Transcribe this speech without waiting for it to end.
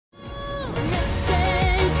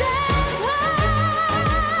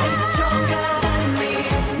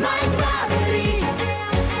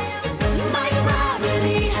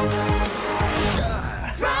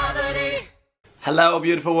Hello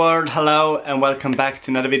beautiful world, hello and welcome back to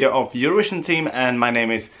another video of Eurovision team, and my name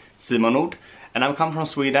is Simon Nord and I'm come from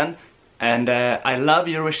Sweden, and I love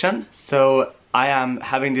Eurovision, so I am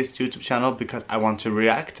having this YouTube channel because I want to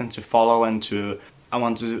react and to follow and I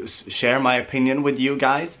want to share my opinion with you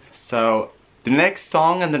guys. So the next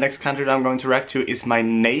song and the next country that I'm going to react to is my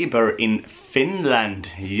neighbor in Finland.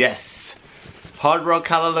 Yes, hard rock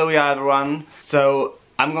hallelujah everyone. So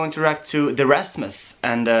I'm going to react to the Rasmus,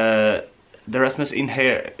 and the Rasmus in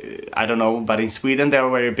here, I don't know, but in Sweden they are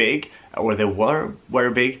very big, or they were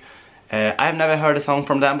very big. I've never heard a song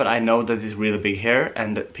from them, but I know that it's really big here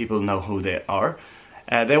and that people know who they are.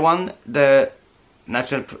 They won the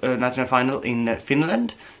national final in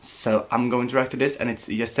Finland, so I'm going to react to this, and it's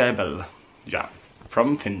Jezebel, yeah,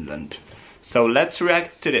 from Finland. So let's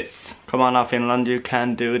react to this. Come on now Finland, you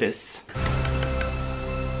can do this.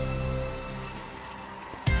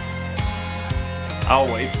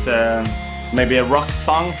 Oh, it's maybe a rock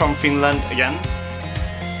song from Finland again.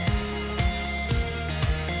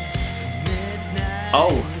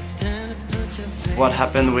 Oh, what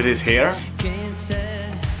happened with his hair?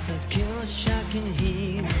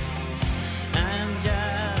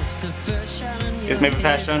 It's maybe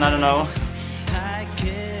fashion, I don't know.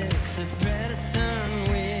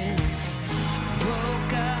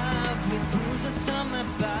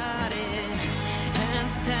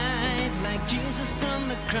 Jesus on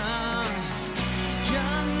the cross,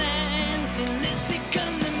 your name's in lipstick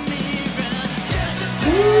on the mirror.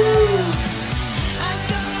 Jezebel, I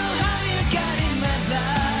don't know how you got in my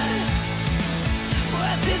blood.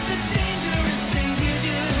 Was it the dangerous things you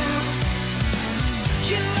do?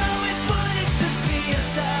 You always wanted to be a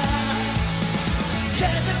star.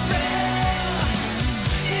 Jezebel,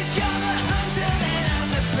 if you're the hunter then I'm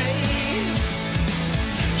the prey.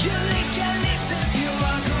 You lick your lips as you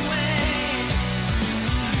walk away.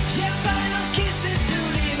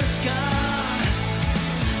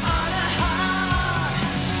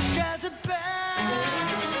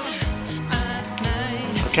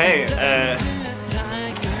 Okay, it's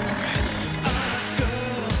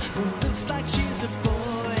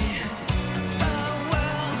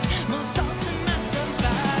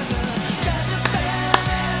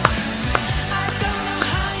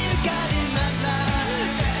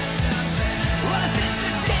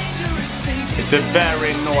a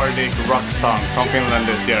very Nordic rock song from Finland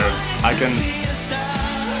this year. I can...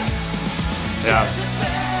 yeah.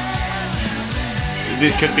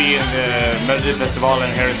 This could be in the Melody Festival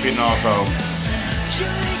and here in Sweden also.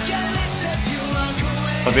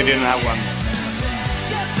 But they didn't have one.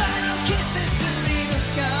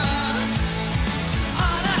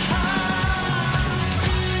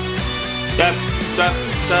 Step, step,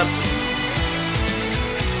 step.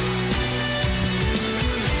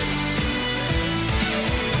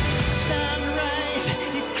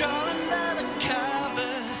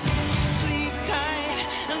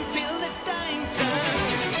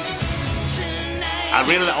 I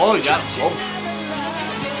really, oh yeah, oh.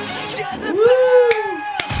 Woo.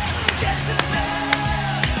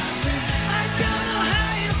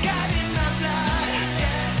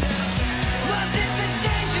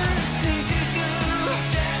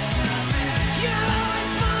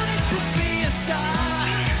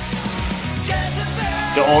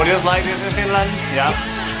 The audience like this in Finland, yeah.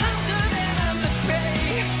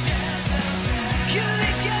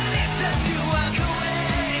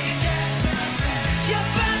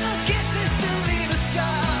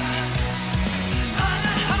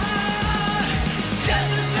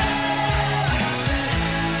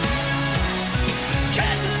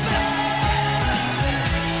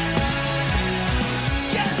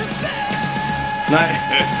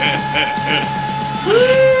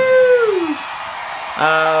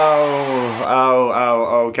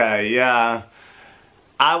 Oh, okay, yeah.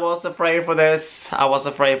 I was afraid for this.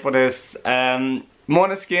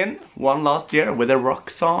 Måneskin won last year with a rock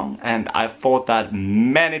song, and I thought that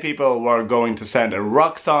many people were going to send a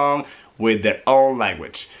rock song with their own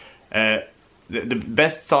language. The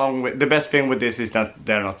best thing with this is that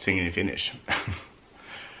they're not singing in Finnish.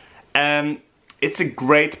 It's a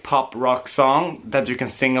great pop rock song that you can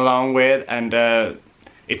sing along with, and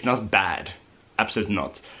it's not bad. Absolutely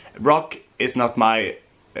not. Rock is not my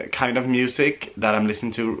kind of music that I'm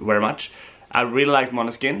listening to very much. I really liked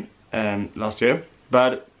Måneskin last year,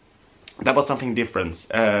 but that was something different.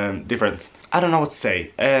 I don't know what to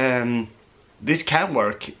say. This can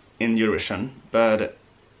work in Eurovision, but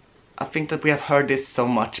I think that we have heard this so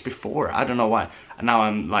much before. I don't know why. And now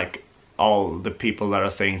I'm like all the people that are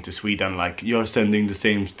saying to Sweden like, you're sending the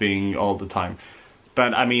same thing all the time.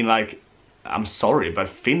 But I mean, like, I'm sorry, but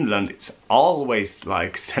Finland is always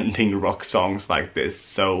like sending rock songs like this,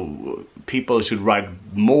 so people should write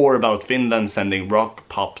more about Finland sending rock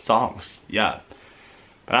pop songs. Yeah,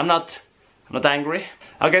 but I'm not angry.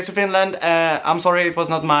 Okay, so Finland, I'm sorry it was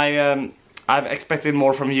not my I've expected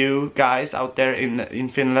more from you guys out there in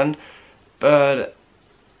Finland, but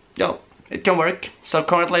yeah, it can work. So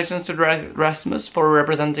congratulations to Rasmus for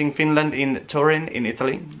representing Finland in Turin in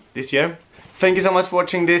Italy this year. Thank you so much for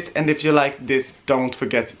watching this, and if you liked this, don't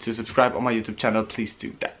forget to subscribe on my YouTube channel, please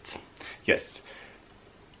do that. Yes.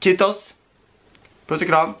 Kitos. Puss och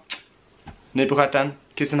kram. Ny på stjärten.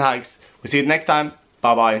 Kiss and hugs. We see you next time.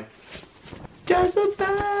 Bye bye.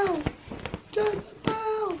 Jezebel.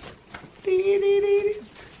 Jezebel.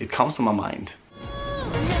 It comes on my mind.